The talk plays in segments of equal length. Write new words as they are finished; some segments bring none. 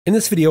In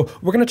this video,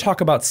 we're going to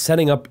talk about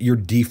setting up your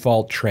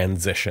default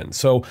transition.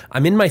 So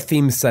I'm in my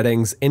theme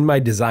settings in my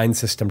design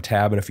system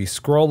tab, and if you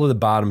scroll to the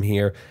bottom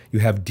here, you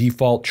have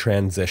default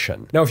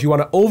transition. Now, if you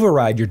want to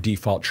override your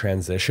default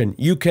transition,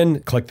 you can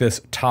click this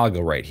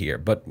toggle right here.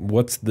 But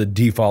what's the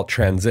default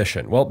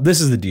transition? Well,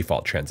 this is the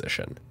default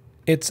transition.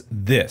 It's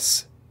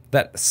this.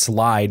 That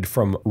slide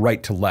from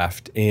right to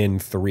left in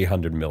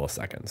 300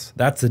 milliseconds.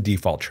 That's the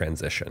default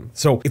transition.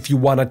 So if you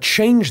want to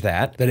change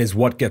that, that is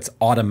what gets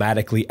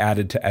automatically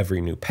added to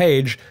every new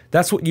page,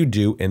 that's what you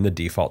do in the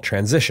default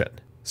transition.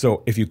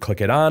 So if you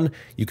click it on,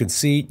 you can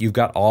see you've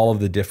got all of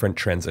the different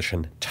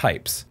transition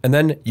types, and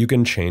then you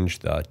can change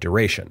the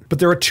duration. But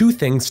there are two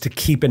things to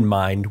keep in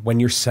mind when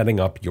you're setting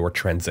up your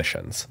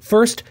transitions.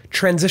 First,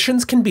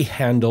 transitions can be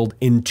handled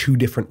in two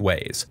different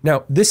ways.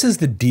 Now, this is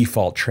the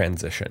default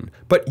transition,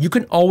 but you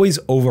can always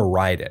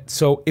override it.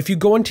 So if you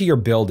go into your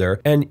builder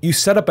and you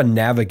set up a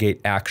navigate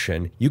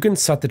action, you can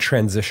set the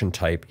transition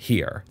type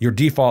here. Your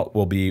default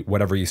will be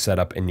whatever you set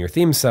up in your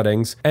theme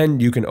settings,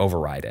 and you can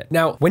override it.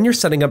 Now, when you're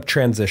setting up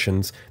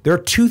transitions, there are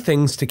two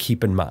things to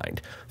keep in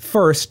mind.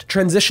 First,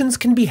 transitions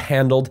can be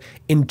handled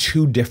in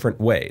two different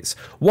ways.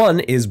 One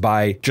is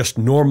by just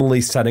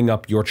normally setting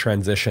up your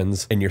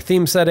transitions in your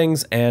theme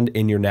settings and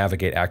in your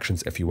navigate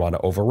actions if you want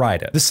to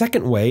override it. The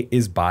second way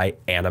is by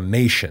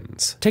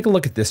animations. Take a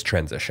look at this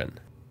transition.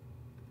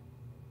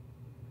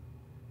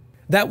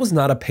 That was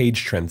not a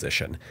page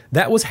transition.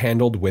 That was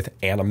handled with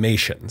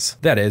animations.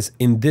 That is,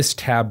 in this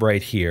tab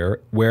right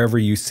here, wherever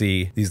you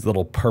see these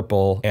little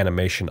purple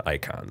animation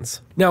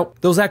icons. Now,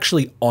 those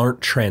actually aren't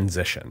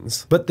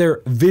transitions, but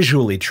they're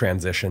visually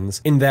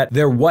transitions in that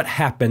they're what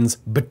happens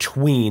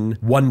between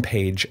one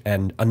page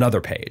and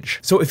another page.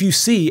 So if you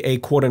see a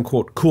quote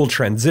unquote cool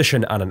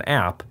transition on an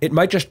app, it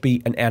might just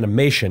be an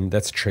animation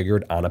that's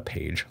triggered on a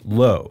page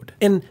load.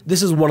 And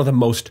this is one of the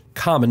most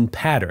common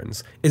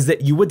patterns, is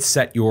that you would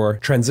set your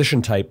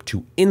transition type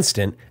to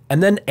instant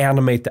and then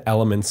animate the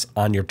elements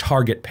on your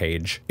target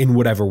page in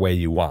whatever way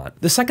you want.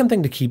 The second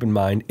thing to keep in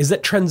mind is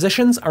that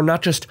transitions are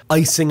not just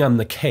icing on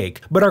the cake,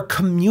 but are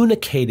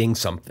communicating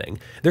something.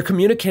 They're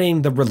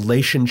communicating the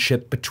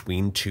relationship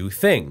between two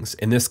things,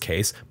 in this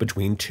case,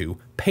 between two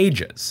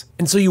pages.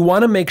 And so you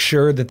want to make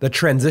sure that the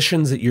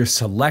transitions that you're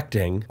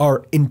selecting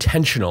are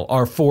intentional,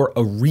 are for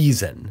a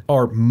reason,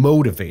 are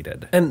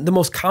motivated. And the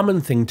most common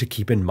thing to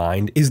keep in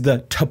mind is the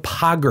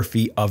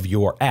topography of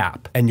your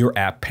app and your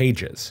app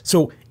pages.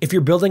 So if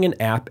you're building an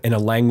app in a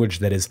language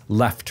that is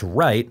left to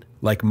right,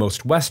 like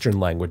most Western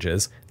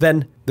languages,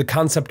 then the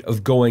concept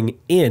of going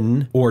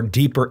in or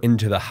deeper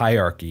into the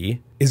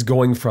hierarchy is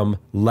going from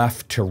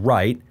left to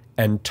right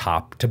and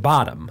top to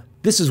bottom.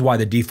 This is why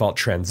the default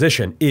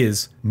transition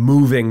is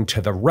moving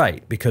to the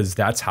right, because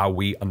that's how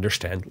we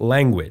understand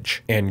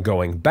language. And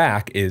going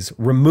back is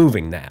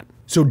removing that.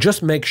 So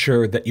just make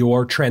sure that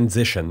your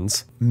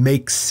transitions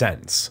make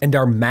sense and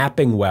are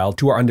mapping well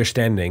to our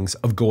understandings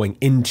of going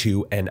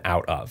into and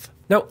out of.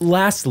 Now,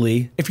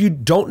 lastly, if you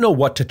don't know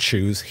what to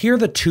choose, here are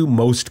the two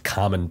most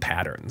common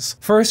patterns.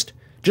 First,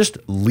 just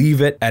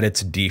leave it at its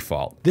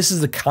default. This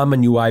is a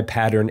common UI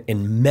pattern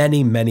in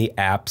many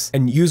apps,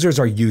 and users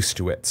are used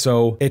to it,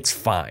 so it's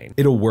fine.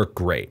 It'll work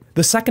great.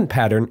 The second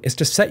pattern is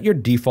to set your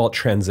default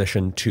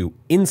transition to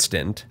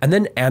instant and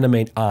then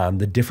animate on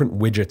the different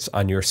widgets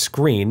on your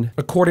screen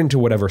according to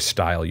whatever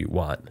style you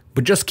want.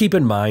 But just keep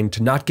in mind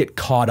to not get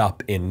caught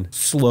up in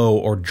slow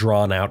or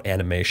drawn out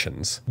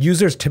animations.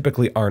 Users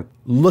typically aren't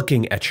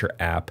looking at your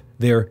app,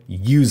 they're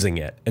using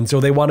it. And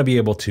so they want to be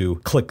able to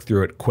click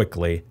through it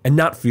quickly and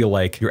not feel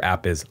like your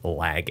app is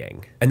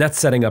lagging. And that's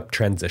setting up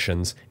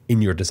transitions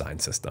in your design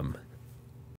system.